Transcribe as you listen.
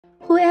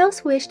Who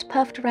else wished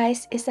puffed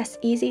rice is as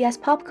easy as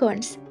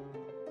popcorns?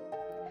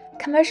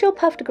 Commercial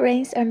puffed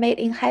grains are made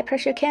in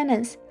high-pressure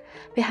cannons,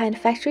 behind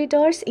factory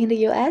doors in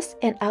the US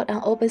and out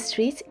on open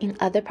streets in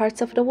other parts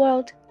of the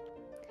world.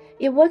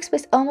 It works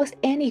with almost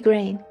any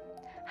grain.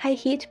 High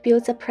heat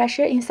builds up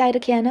pressure inside the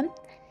cannon,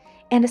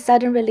 and the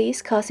sudden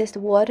release causes the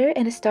water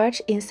and the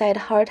starch inside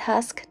the hard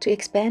husk to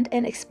expand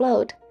and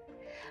explode.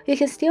 You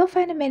can still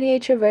find a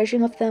miniature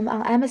version of them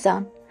on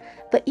Amazon,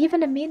 but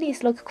even the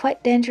minis look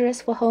quite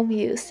dangerous for home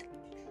use.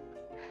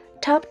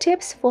 Top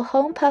tips for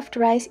home puffed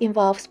rice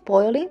involves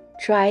boiling,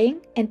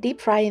 drying, and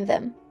deep frying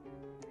them.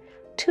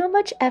 Too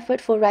much effort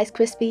for Rice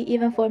Krispie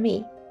even for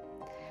me.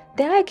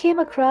 Then I came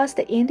across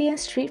the Indian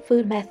street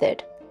food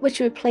method, which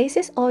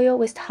replaces oil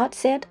with hot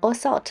sand or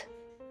salt.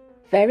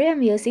 Very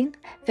amusing,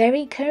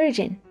 very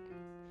encouraging.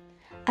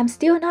 I'm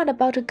still not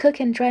about to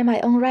cook and dry my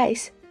own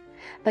rice,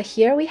 but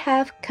here we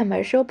have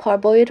commercial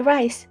parboiled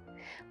rice,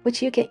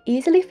 which you can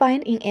easily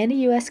find in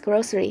any US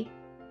grocery.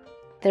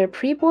 They're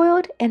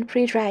pre-boiled and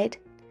pre-dried,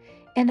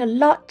 and a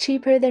lot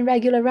cheaper than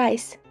regular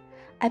rice.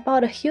 I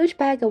bought a huge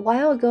bag a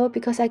while ago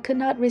because I could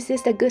not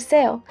resist a good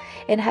sale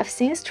and have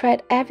since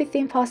tried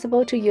everything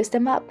possible to use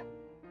them up.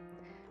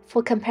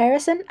 For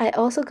comparison, I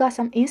also got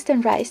some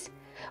instant rice,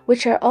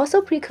 which are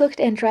also pre-cooked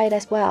and dried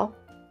as well.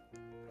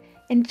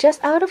 And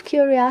just out of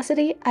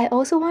curiosity, I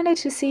also wanted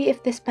to see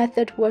if this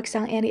method works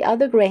on any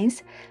other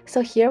grains,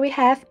 so here we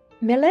have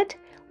millet,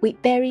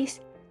 wheat berries,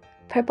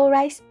 purple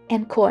rice,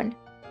 and corn.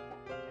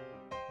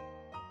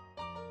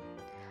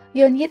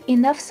 You'll need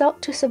enough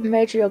salt to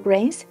submerge your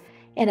grains,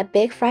 and a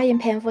big frying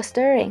pan for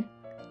stirring.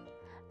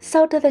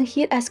 Salt doesn't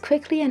heat as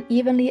quickly and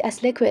evenly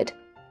as liquid.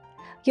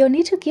 You'll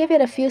need to give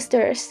it a few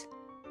stirs.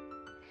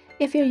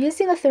 If you're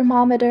using a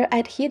thermometer,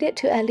 I'd heat it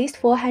to at least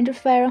 400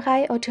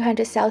 Fahrenheit or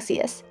 200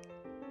 Celsius.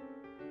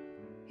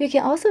 You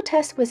can also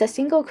test with a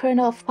single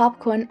kernel of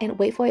popcorn and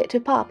wait for it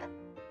to pop.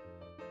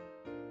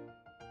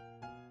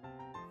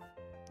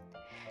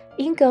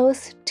 In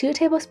goes 2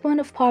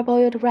 tablespoons of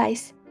parboiled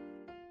rice.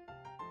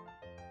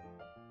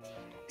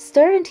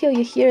 Stir until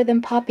you hear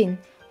them popping.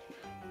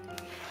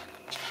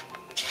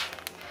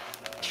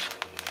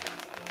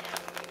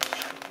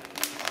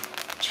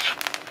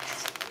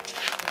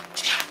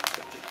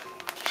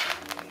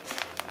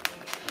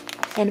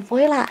 And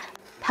voila!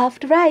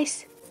 Puffed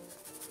rice!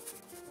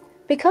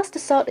 Because the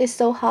salt is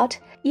so hot,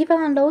 even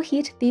on low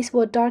heat, these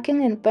will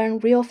darken and burn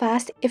real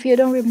fast if you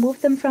don't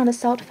remove them from the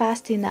salt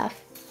fast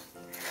enough.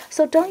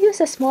 So don't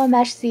use a small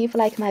mesh sieve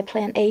like my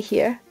plan A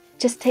here.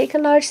 Just take a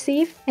large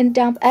sieve and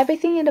dump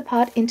everything in the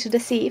pot into the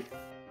sieve.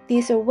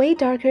 These are way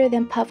darker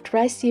than puffed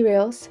rice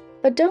cereals,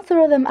 but don't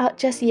throw them out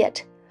just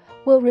yet.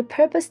 We'll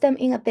repurpose them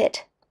in a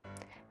bit.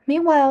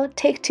 Meanwhile,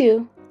 take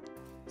 2.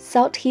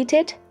 Salt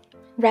heated,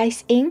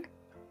 rice in,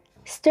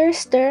 stir,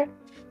 stir,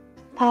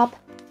 pop,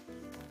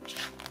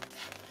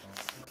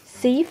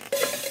 sieve,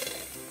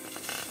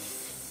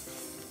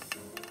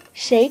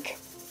 shake,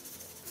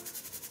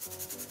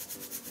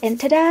 and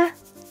ta-da!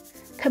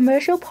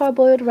 Commercial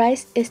parboiled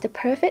rice is the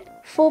perfect,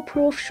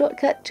 foolproof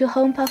shortcut to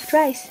home puffed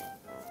rice.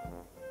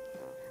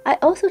 I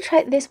also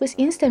tried this with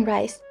instant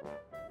rice.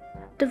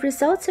 The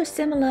results are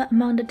similar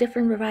among the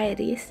different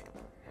varieties.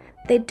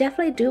 They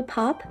definitely do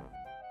pop.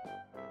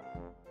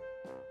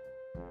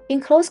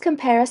 In close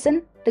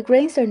comparison, the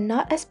grains are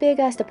not as big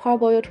as the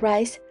parboiled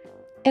rice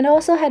and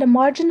also had a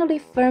marginally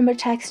firmer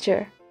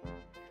texture.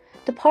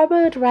 The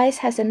parboiled rice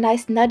has a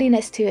nice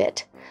nuttiness to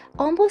it,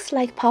 almost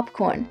like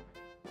popcorn.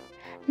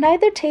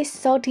 Neither tastes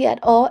salty at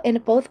all,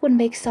 and both would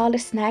make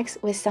solid snacks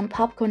with some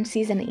popcorn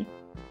seasoning.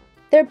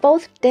 They're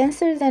both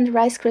denser than the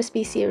Rice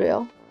Krispie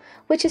cereal,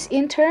 which is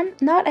in turn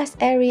not as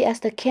airy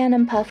as the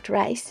cannon puffed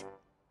rice.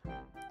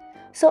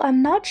 So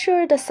I'm not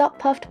sure the salt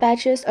puffed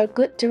batches are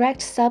good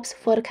direct subs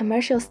for the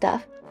commercial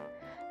stuff.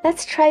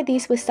 Let's try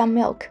these with some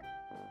milk.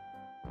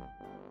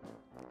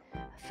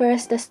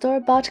 First, the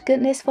store-bought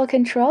goodness for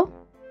control.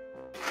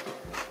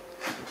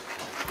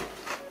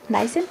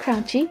 Nice and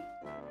crunchy.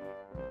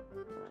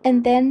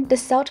 And then the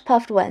salt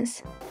puffed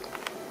ones.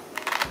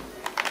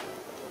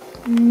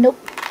 Nope.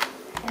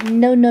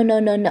 No.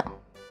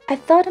 I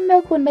thought the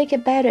milk would make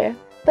it better,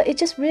 but it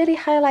just really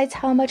highlights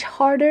how much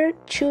harder,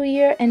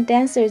 chewier, and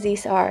denser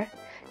these are,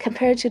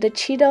 compared to the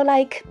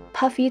Cheeto-like,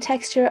 puffy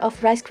texture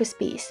of Rice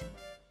Krispies.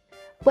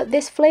 What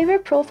this flavor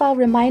profile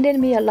reminded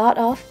me a lot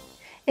of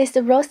is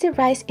the roasted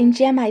rice in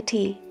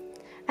Genmaicha.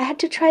 I had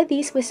to try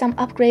these with some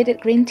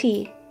upgraded green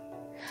tea.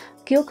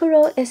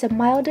 Gyokuro is a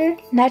milder,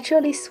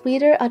 naturally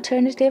sweeter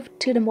alternative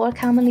to the more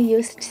commonly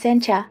used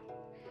sencha.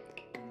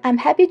 I'm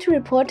happy to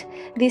report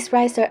these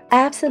rice are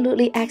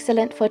absolutely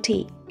excellent for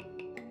tea.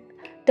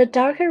 The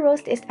darker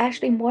roast is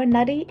actually more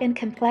nutty and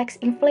complex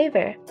in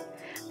flavor,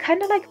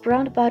 kinda like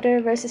browned butter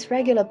versus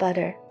regular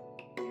butter.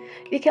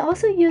 You can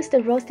also use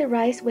the roasted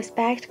rice with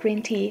bagged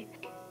green tea,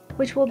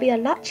 which will be a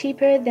lot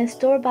cheaper than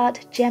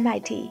store-bought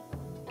Genmaicha.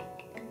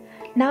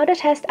 Now the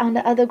test on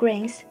the other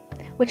grains,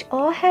 which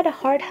all had a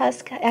hard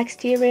husk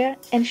exterior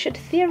and should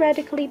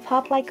theoretically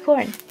pop like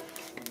corn.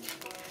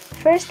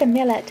 First the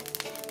millet.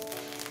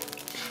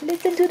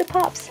 Listen to the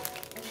pops.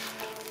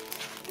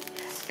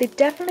 They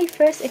definitely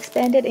first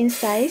expanded in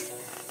size,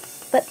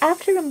 but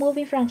after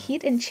removing from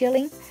heat and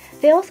chilling,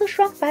 they also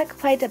shrunk back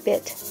quite a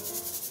bit.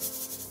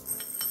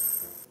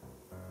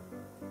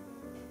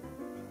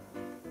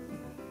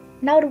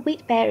 Now the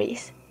wheat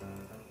berries.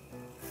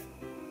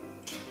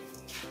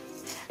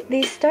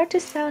 They start to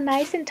smell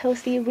nice and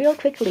toasty real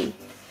quickly,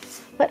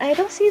 but I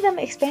don't see them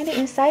expanding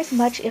in size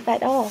much if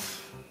at all.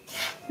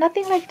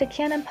 Nothing like the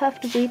cannon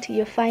puffed wheat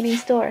you find in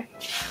store.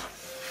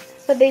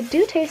 But they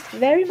do taste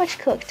very much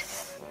cooked.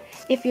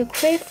 If you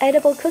crave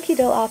edible cookie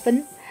dough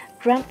often,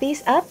 grump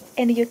these up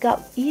and you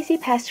got easy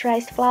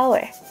pasteurized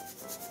flour.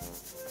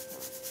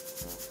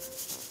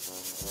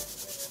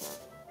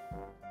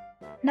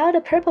 Now the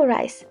purple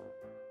rice.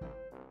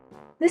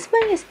 This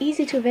one is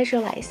easy to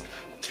visualize.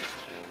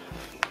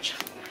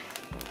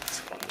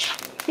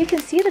 You can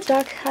see the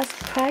dark husk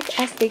crack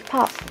as they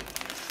pop.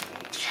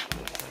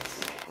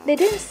 They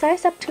didn't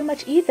size up too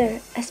much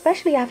either,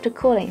 especially after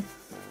cooling.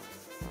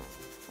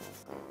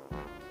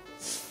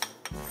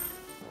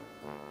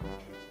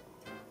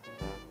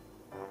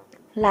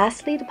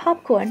 Lastly, the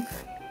popcorn,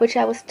 which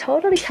I was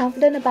totally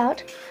confident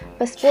about,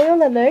 but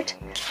spoiler alert,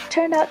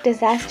 turned out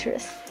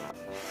disastrous.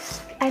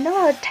 I know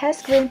our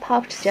test grain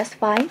popped just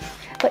fine,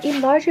 but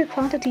in larger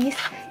quantities,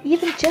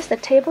 even just a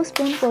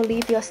tablespoon will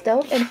leave your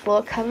stove and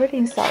floor covered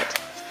in salt.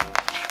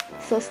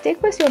 So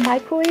stick with your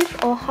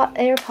microwave or hot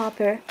air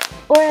popper,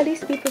 or at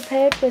least be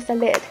prepared with a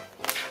lid.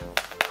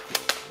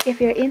 If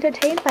you're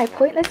entertained by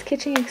pointless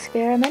kitchen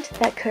experiment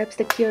that curbs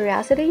the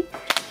curiosity,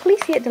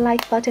 please hit the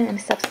like button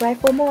and subscribe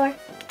for more.